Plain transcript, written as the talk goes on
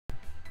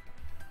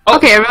Oh.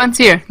 Okay, everyone's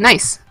here.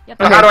 Nice. Yep.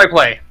 So how do I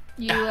play?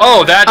 You,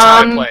 Oh, that's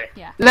how I play.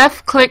 Yeah.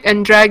 Left click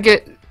and drag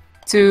it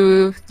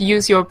to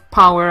use your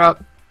power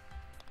up.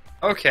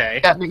 Okay.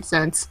 That makes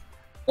sense.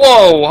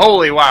 Whoa!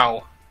 Holy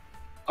wow.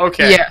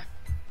 Okay. Yeah.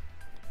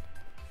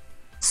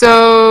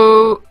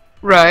 So,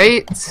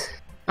 right.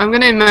 I'm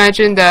gonna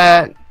imagine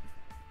that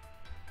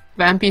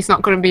Vampy's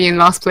not gonna be in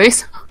last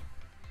place.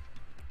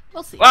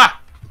 We'll see. Ah!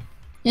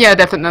 Yeah,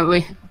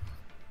 definitely.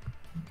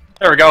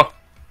 There we go.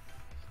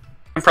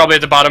 I'm probably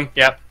at the bottom.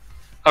 Yep.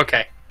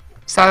 Okay.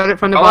 Started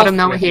from the bottom,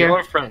 now we're here.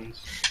 Your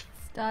friends.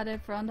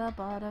 Started from the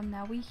bottom,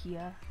 now we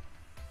here.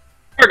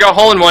 Here we go.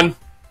 Hole in one.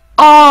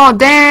 Oh,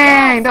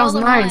 dang! Yes, That was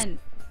all in nice. one.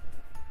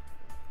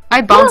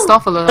 I bounced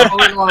off a little.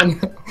 Hole in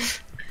one.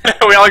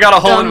 We all got a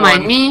hole Don't in mind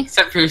one. me.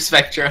 Except for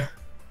Spectre.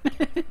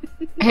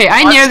 Hey,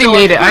 I I'm nearly still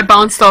made in it. I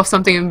bounced off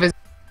something invisible.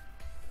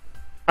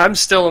 I'm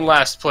still in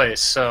last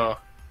place, so.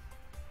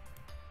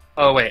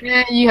 Oh wait.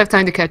 Yeah, you have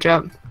time to catch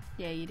up.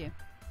 Yeah, you do.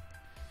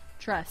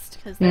 Trust,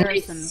 because there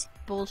Nice. is some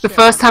bullshit. The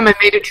first time I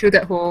made it through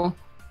that hole.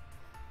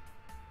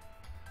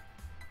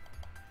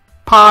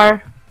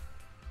 Par.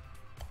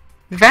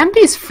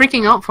 Vampy's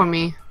freaking out for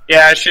me.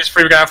 Yeah, she's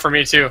freaking out for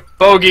me too.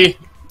 Bogey.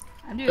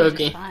 I'm doing Okay.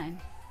 just fine.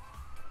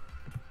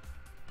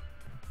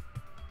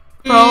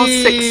 Roll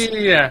 6.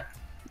 Yeah.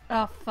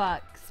 Oh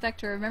fuck,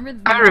 Spectre, remember?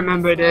 I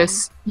remember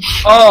this.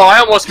 Oh, I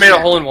almost made a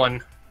hole in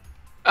one.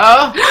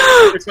 Oh!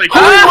 It's like,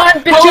 Hole in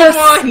one,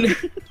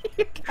 bitches!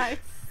 You guys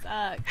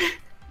suck.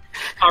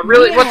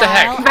 really? What the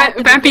heck? Meanwhile, at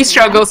the Vampy beginning-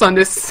 struggles on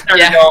this. There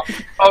Yeah. you go.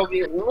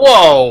 Bogey.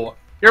 Whoa!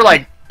 You're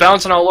like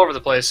bouncing all over the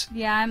place.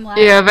 Yeah, I'm last.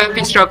 Yeah,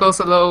 Vampy struggles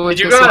a little with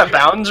Did you this go out one. of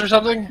bounds or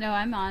something? No,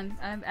 I'm on.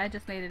 I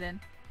just made it in.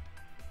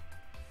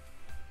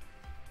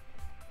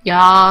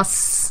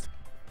 Yes.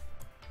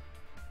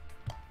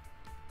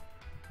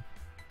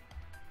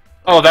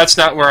 Oh, that's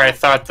not where I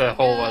thought the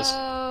hole was.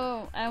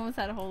 Oh, I almost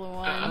had a hole in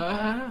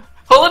one.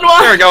 Hole in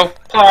one! There we go.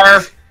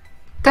 Par.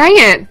 Dang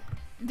it!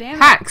 Damn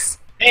it. Hacks.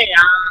 Hey,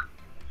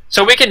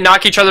 so we can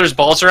knock each other's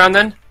balls around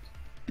then?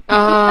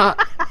 What?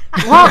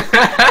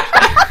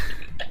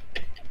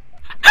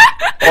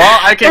 Well,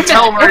 I can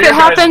tell where if your it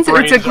guys' happens,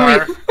 it's a brains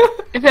are.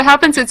 glitch. If it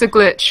happens, it's a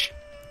glitch.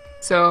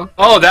 So.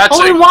 Oh, that's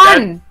Hole in a,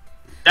 one!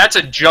 that's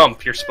a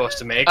jump you're supposed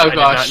to make. Oh, I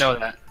gosh. did not know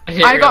that.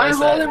 I got a realized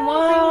hole that. in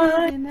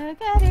one! In the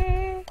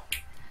gutter.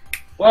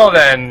 Well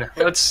then,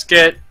 let's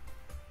get.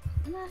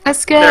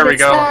 Let's get There we it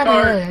go.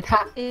 started.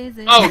 Ha. Is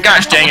in Oh, the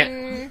gosh, dang it.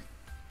 gutter.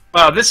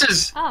 Wow, this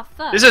is Oh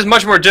fuck.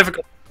 much more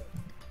difficult.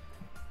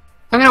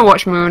 I'm gonna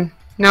watch Moon.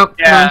 Nope,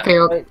 Yeah. Moon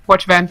failed.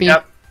 Watch Vampy.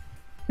 Yep.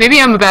 Maybe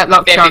I'm a bad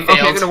luck Vampy charm. Okay, I'm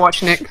failed. gonna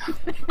watch Nick.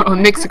 Oh,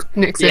 Nick's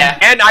in. Yeah.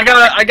 And I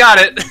got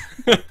it.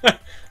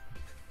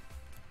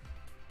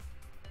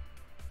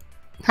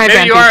 Hi, Maybe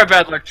Vampy. you are a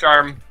bad luck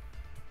charm.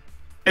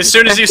 As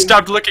soon as you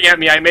stopped looking at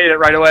me, I made it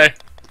right away.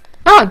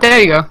 Oh, there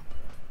you go.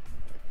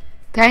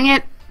 Dang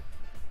it.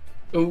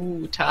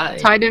 Ooh, tie.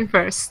 Tied in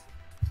first.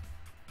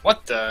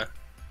 What the?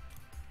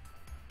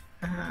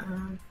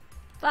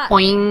 Fuck.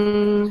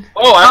 Boing.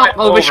 Oh, I Oh, went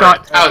over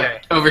overshot. it. Oh,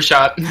 Okay.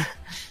 overshot.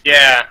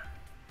 Yeah.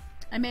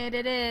 I made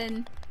it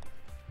in.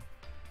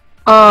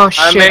 Oh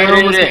shit, made I it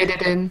almost in. made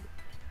it in.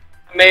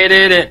 I made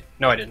it in.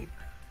 No, I didn't.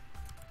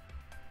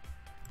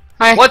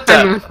 Hi, What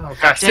hi, the? Moon. Oh,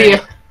 gosh, See dang ya.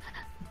 it.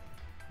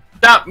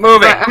 Stop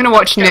moving. Right, I'm gonna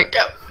watch Nick.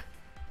 Go.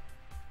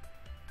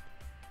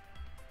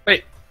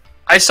 Wait,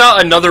 I saw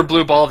another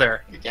blue ball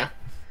there. Yeah.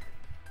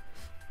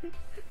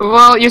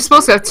 Well, you're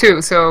supposed to have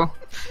two, so.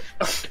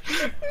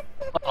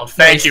 Oh,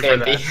 thank Nice, you for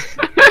Vampy.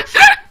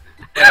 that.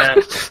 Yeah.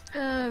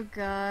 Oh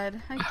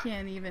god, I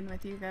can't even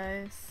with you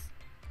guys.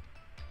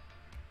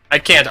 I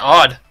can't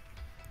odd.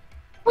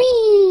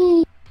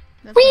 Whee!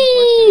 That's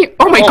Whee! unfortunate.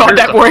 Oh my Oh, god, here's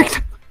that the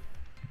worked!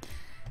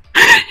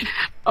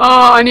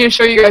 Oh, I need to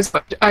show you guys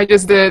what I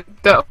just did.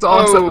 That was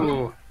awesome.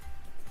 Oh.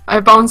 I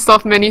bounced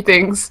off many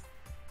things.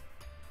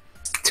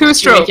 2 You make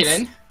strokes. it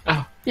in?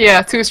 Oh.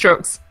 Yeah, 2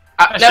 strokes.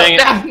 No, Dang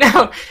it.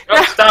 no.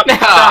 Oh, stop, No,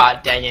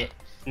 stop. dang it.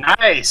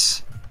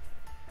 Nice.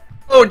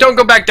 Oh, don't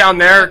go back down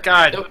there.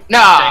 God. No,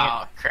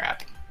 Dang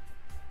crap.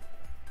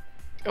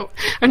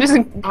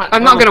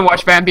 I'm not gonna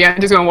watch Vampy, I'm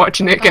just gonna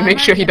watch Nick and I'm make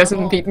sure he already in the doesn't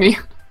hole. beat me.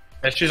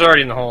 Yeah, she's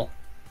already in the hole.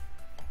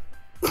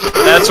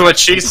 That's what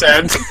she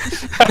said.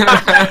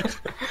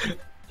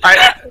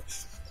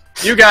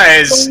 You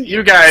guys.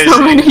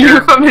 So many you're-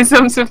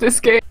 euphemisms of this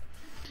game.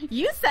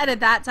 You said it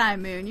that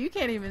time, Moon. You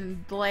can't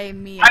even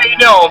blame me. on I that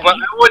know, one. but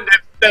I wouldn't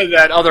have said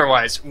that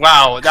otherwise.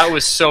 Wow, that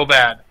was so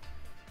bad.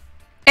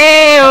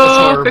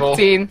 Ayo! horrible.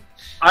 15.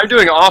 I'm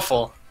doing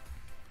awful.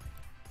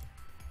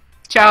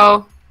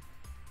 Ciao.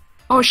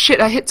 Oh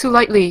shit, I hit too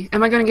lightly.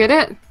 Am I gonna get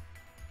it?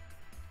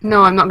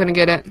 No, I'm not gonna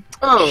get it.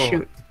 Oh.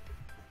 Shoot.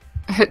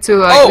 I hit too Oh,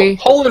 lightly.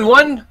 hole in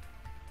one?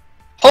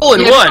 Hole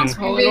in Yeah, one?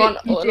 Hole in one,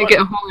 You hole in did one.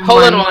 get a hole in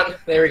Hole in one. one.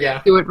 There we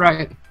go. Do it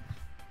right.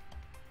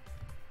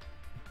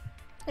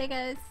 Hey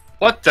guys.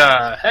 What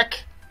the heck?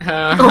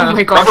 Oh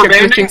my gosh, Rubber you're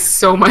banding? glitching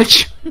so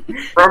much.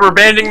 Rubber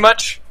banding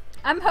much?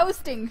 I'm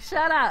hosting.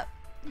 Shut up.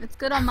 It's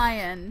good on my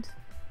end.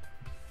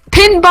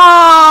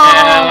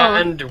 Pinball!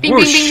 And Bing,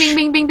 whoosh.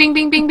 bing, bing, bing, bing,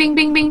 bing, bing, bing,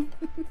 bing, bing, bing.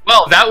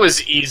 Well, that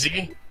was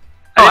easy.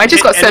 Oh, I didn't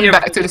just hit got sent any of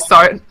back to the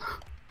start.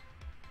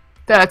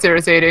 That's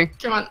irritating.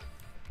 Come on.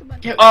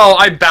 Oh,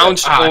 I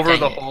bounced Ah, over dang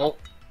the it. hole.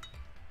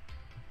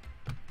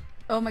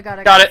 Oh my god,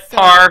 I Got got it, so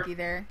par. lucky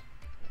there.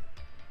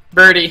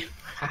 Birdie.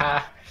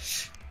 Haha.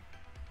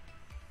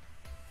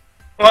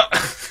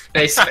 What?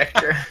 Nice,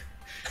 Spectre.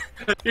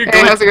 You're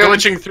Hey, how's it going?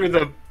 glitching through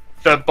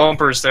the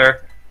bumpers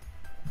there.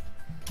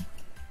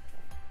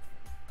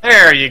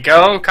 There you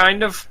go,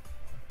 kind of.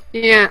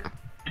 Yeah.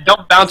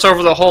 Don't bounce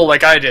over the hole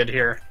like I did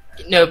here.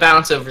 No,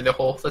 bounce over the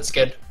hole. That's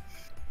good.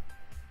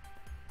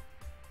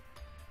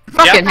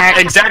 Fucking heck.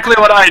 Exactly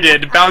what I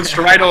did. Bounced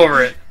right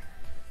over it.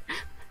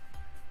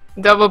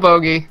 Double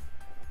bogey.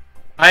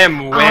 I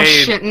am Oh way.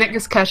 shit, Nick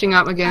is catching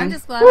up I'm again.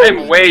 just glad I I am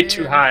made way it.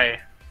 too high.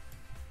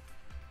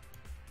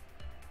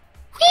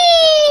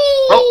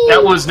 Oh,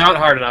 that was not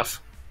hard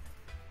enough.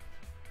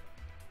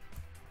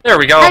 There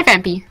we go. Hi,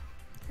 Vampy.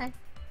 Hi.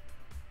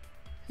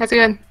 How's it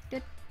going?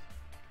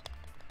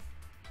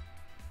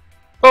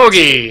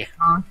 Bogey.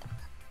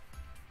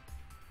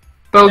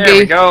 Bogey. There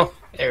we go.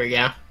 There we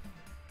go.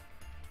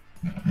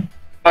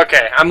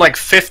 Okay, I'm like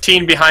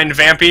 15 behind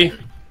Vampy.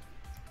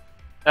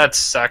 That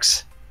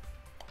sucks.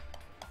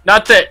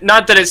 Not that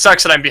it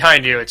sucks that I'm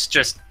behind you. It's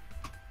just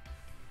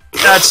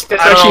that's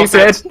That's I don't what know she if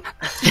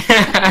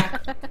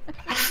that's- said.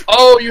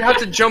 Oh, you have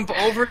to jump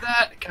over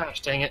that?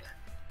 Gosh dang it.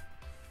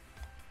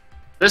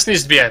 This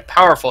needs to be a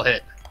powerful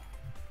hit.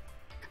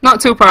 Not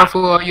too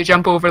powerful or you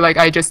jump over like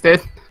I just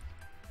did.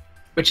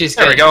 Which is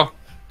There good. we go.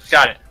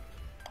 Got it.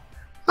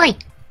 Hi.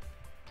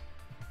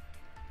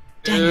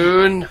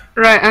 Dude,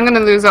 Right, I'm gonna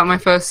lose out my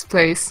first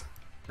place.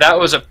 that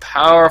was a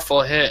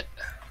powerful hit.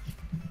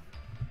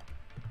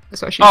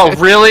 That's what she Oh, said.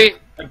 really?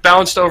 I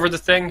bounced over the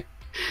thing?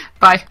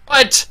 Bye.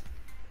 What?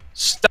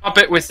 Stop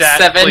it with that,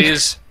 7.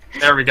 please.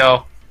 There we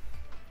go.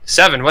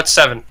 7? What's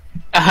 7? Your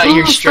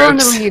Oh, still in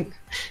the strokes. lead. It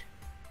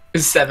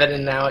was 7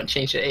 and now it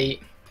changed to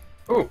 8.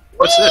 Ooh,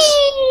 what's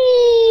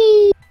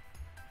this?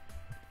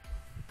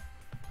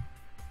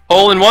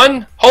 Hole in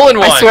one? Hole in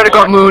one! I swear to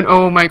God, Moon.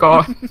 Oh my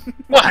God.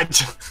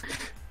 What?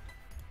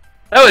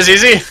 That was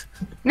easy.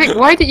 Nick,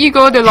 why did you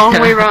go the long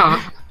way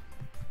round?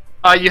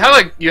 You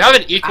have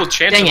an equal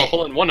chance dang of a it.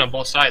 hole in one on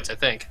both sides, I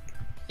think.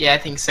 Yeah, I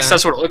think so.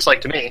 That's what it looks like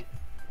to me.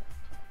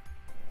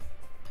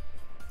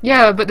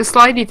 Yeah, but the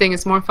slidey thing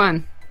is more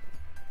fun.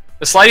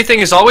 The slidey thing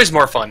is always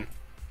more fun.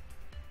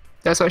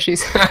 That's what she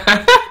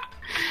said.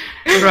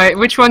 Right,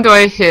 which one do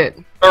I hit?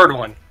 Third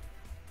one.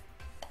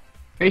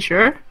 Are you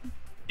sure?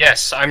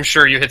 Yes, I'm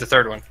sure you hit the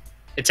third one.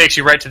 It takes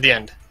you right to the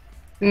end.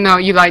 No,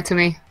 you lied to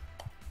me.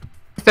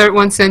 The third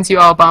one sends you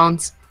all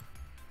bounds.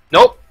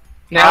 Nope.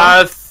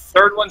 No.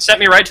 Third one sent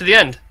me right to the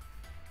end.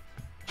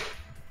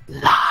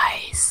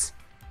 Lies.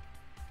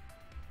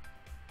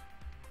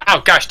 Oh,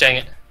 gosh dang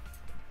it.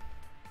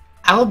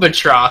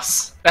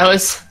 Albatross. That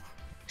was...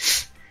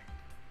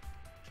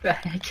 the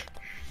heck?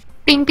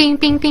 Bing, bing,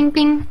 bing, bing,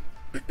 bing.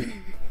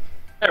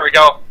 There we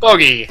go.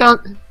 Bogey.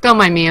 Don't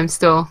mind me, I'm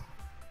still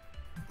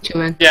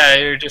chilling. Yeah,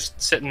 you're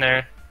just sitting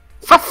there.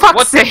 For fuck's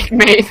What the- sake,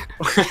 mate.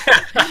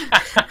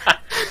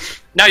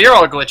 Now you're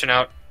all glitching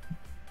out.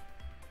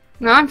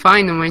 No, I'm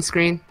fine on my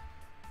screen.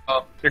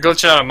 Oh, you're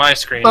glitching out on my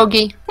screen.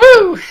 Bogey.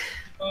 Woo!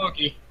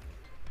 Bogey.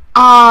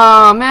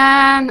 Aw,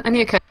 man. I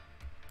need a cut.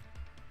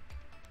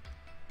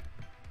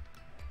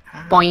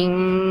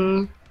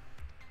 Boing.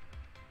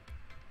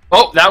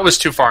 Oh, that was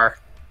too far.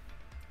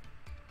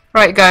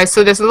 Right, guys,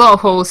 so there's a lot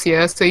of holes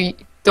here, so you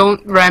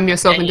don't ram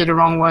yourself into the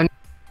wrong one.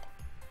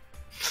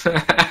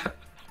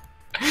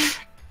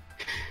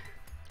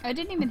 I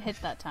didn't even hit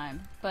that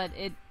time, but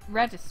it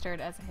registered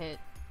as a hit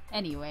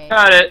anyway.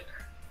 Got it.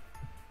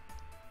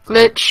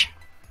 Glitch.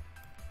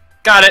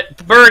 Got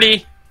it.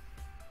 Birdie.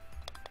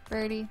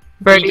 Birdie.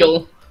 Birdie.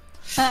 Eagle.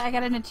 I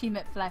got an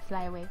achievement, fly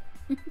away.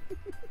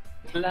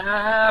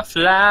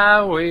 Fly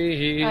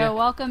away. Oh,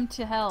 welcome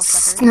to hell,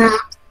 sucker. Snap.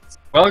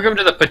 Welcome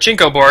to the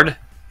pachinko board.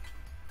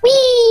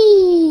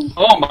 Whee!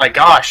 Oh my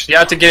gosh, you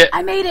have to get it.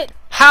 I made it!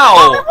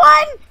 How?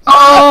 One!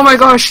 Oh my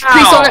gosh,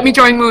 please Ow. don't let me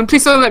join Moon.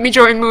 Please don't let me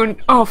join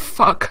Moon. Oh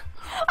fuck.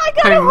 I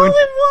got Hi, a hole Moon. in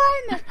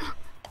one!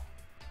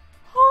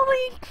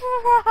 Holy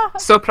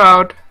crap! So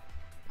proud.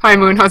 Hi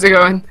Moon, how's it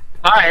going?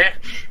 Hi.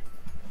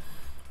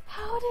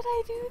 How did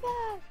I do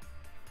that?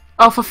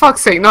 Oh, for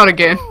fuck's sake, not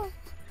again. How?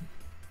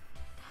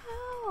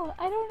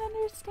 I don't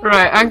understand.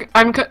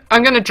 Right,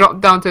 I'm gonna drop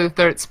down to the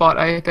third spot,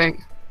 I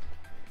think.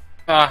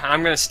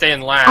 I'm gonna stay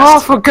in Oh,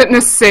 last. for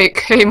goodness sake.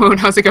 Hey Moon,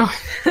 how's it going?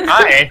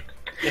 Hi.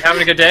 You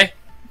having a good day?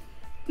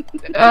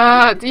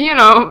 You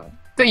know,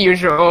 the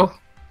usual.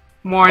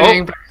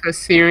 Morning, Oh.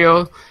 breakfast,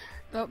 cereal,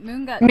 Oh,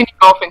 Moon got mini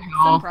golf and some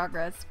all.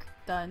 progress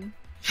done.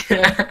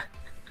 Can I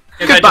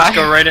Goodbye. just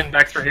go right in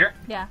back through here?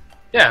 Yeah.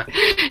 Yeah.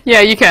 Yeah,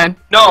 you can.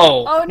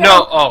 No. Oh no!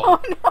 No.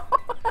 Oh.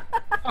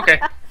 no! Okay.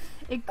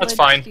 It That's glitched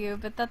fine. you,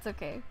 but that's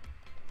okay.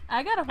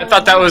 I got a hole I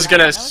thought that in was one.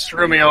 gonna That was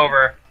screw me pretty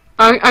over.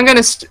 I'm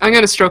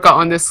gonna stroke out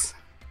on this. good.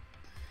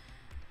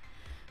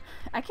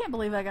 I can't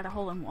believe I got a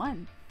hole in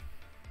one.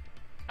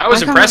 That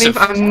was I can't impressive.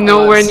 believe I'm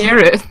nowhere near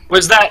it.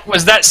 Was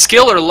that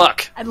skill or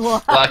luck?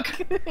 Luck.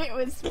 Luck. It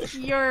was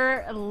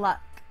pure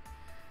luck.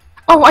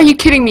 Oh, are you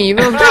kidding me? You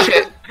little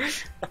shit.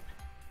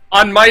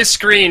 On my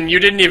screen, you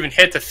didn't even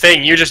hit the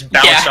thing. You just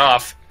bounced Yeah.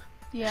 off.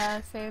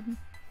 Yeah, same.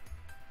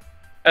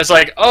 I was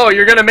like, oh,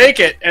 you're gonna make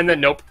it, and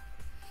then nope.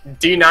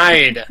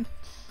 Denied.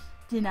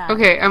 Denied.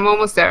 Okay, I'm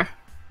almost there.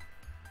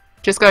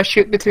 Just gotta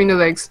shoot between the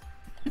legs.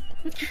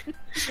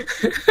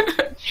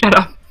 Shut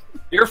up.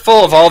 You're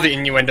full of all the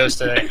innuendos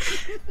today.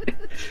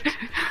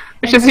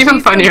 Which is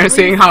even funnier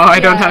seeing how I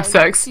don't have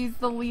sex. She's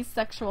the least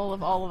sexual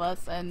of all of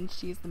us, and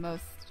she's the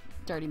most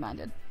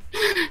dirty-minded.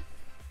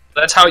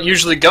 That's how it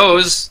usually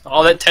goes.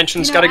 All that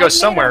tension's You know, gotta go I've made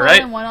somewhere, a right?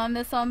 hole-in-one on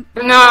this No,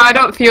 I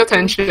don't feel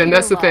tension,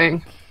 that's the luck.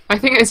 thing. I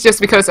think it's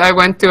just because I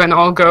went to an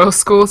all-girls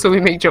school, so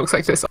we make jokes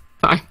like this all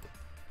the time.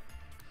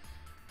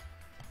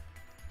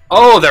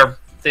 Oh,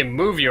 they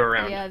move you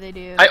around. Yeah, they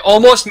do. I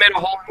almost made a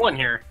hole-in-one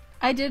here.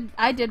 I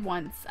did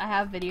once. I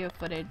have video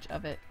footage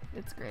of it.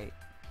 It's great.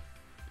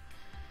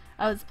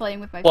 I was playing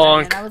with my Bonk.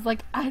 friend, and I was like,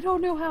 I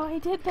don't know how I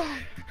did that.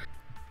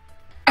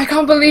 I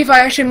can't believe I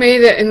actually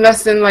made it in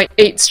less than like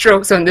 8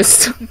 strokes on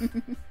this.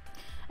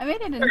 I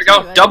made it in There we 2.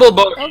 go. Double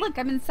bogey. Oh look,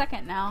 I'm in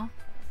second now.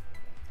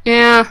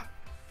 Yeah.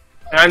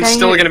 And I'm Dang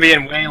still it. gonna be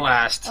in way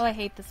last. Oh, I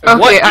hate this one.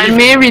 What Okay, I even?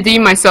 may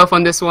redeem myself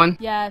on this one.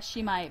 Yeah,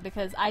 she might,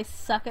 because I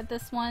suck at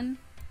this one.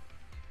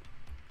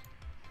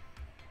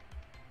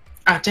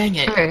 Oh, dang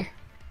it. Okay.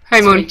 Hi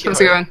It's Moon, way too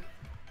how's it hard.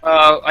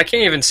 going? I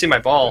can't even see my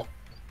ball.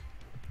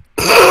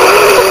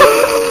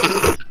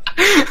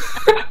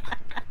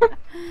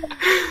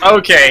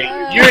 Okay,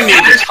 you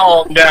need to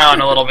calm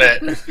down a little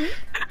bit.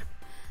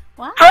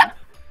 What?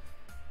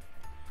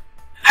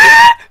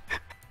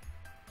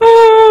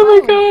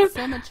 Oh my god. It's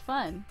so much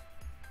fun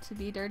to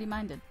be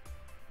dirty-minded.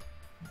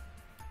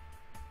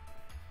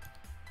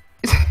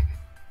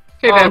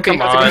 Hey Oh, Vampy, come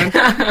how's it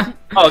on. going?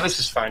 Oh, this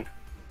is fine.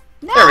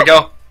 No! There we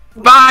go.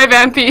 Bye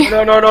Vampy!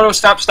 No,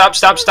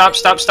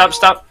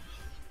 stop.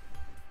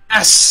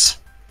 Yes!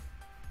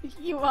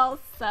 You all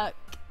suck.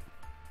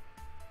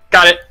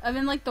 Got it. I'm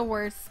in like the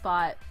worst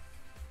spot.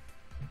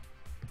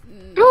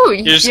 Ooh,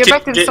 You just you're keep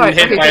back getting inside.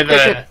 hit Okay, by good.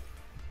 the...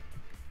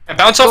 And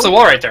bounce off the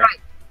wall right there.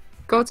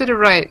 Go to the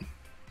right.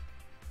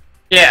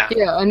 Yeah.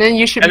 Yeah, and then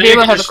you should And be then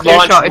you able to can have a just clear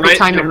launch shot if you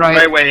time the it right.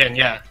 right way in,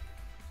 yeah.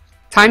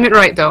 Time it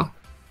right though.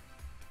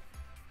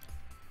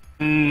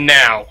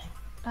 Now.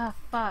 Oh,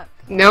 fuck.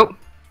 Nope.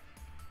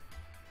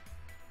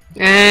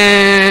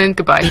 And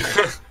goodbye.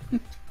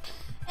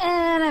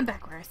 And I'm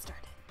back where I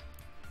started.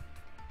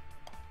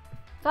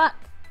 Fuck.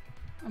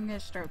 I'm gonna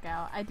stroke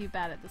out. I do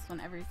bad at this one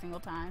every single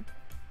time.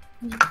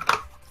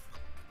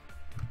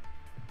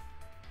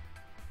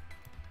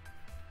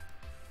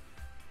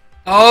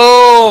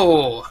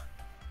 Oh!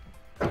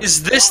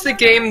 Is this the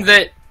game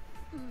that...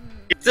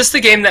 Is this the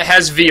game that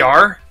has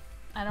VR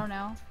I don't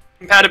know.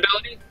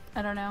 compatibility?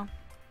 I don't know.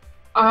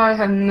 I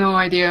have no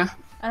idea.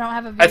 I don't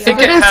have a VR. I think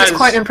It it is has-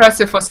 quite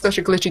impressive for such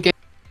a glitchy game.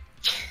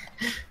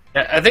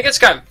 Yeah, I think it's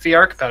got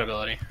VR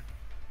compatibility.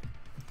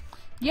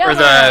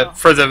 Yellow!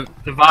 For the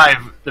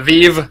Vive. The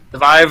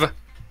Vive.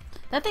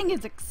 That thing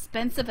is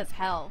expensive as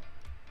hell.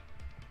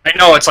 I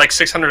know, it's like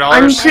 $600,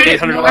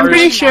 $800. I'm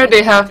pretty sure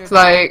they have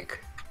like...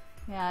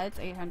 Yeah, it's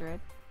 800.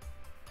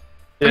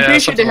 I'm pretty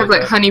sure they something have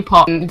like that.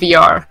 honeypot in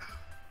VR.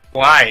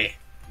 Why?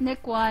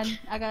 Nick won.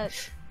 I got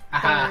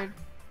Aha. third.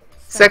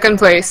 Second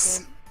place.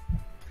 Second.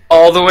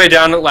 All the way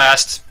down at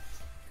last.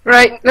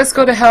 Right, let's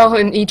go to hell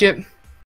in Egypt.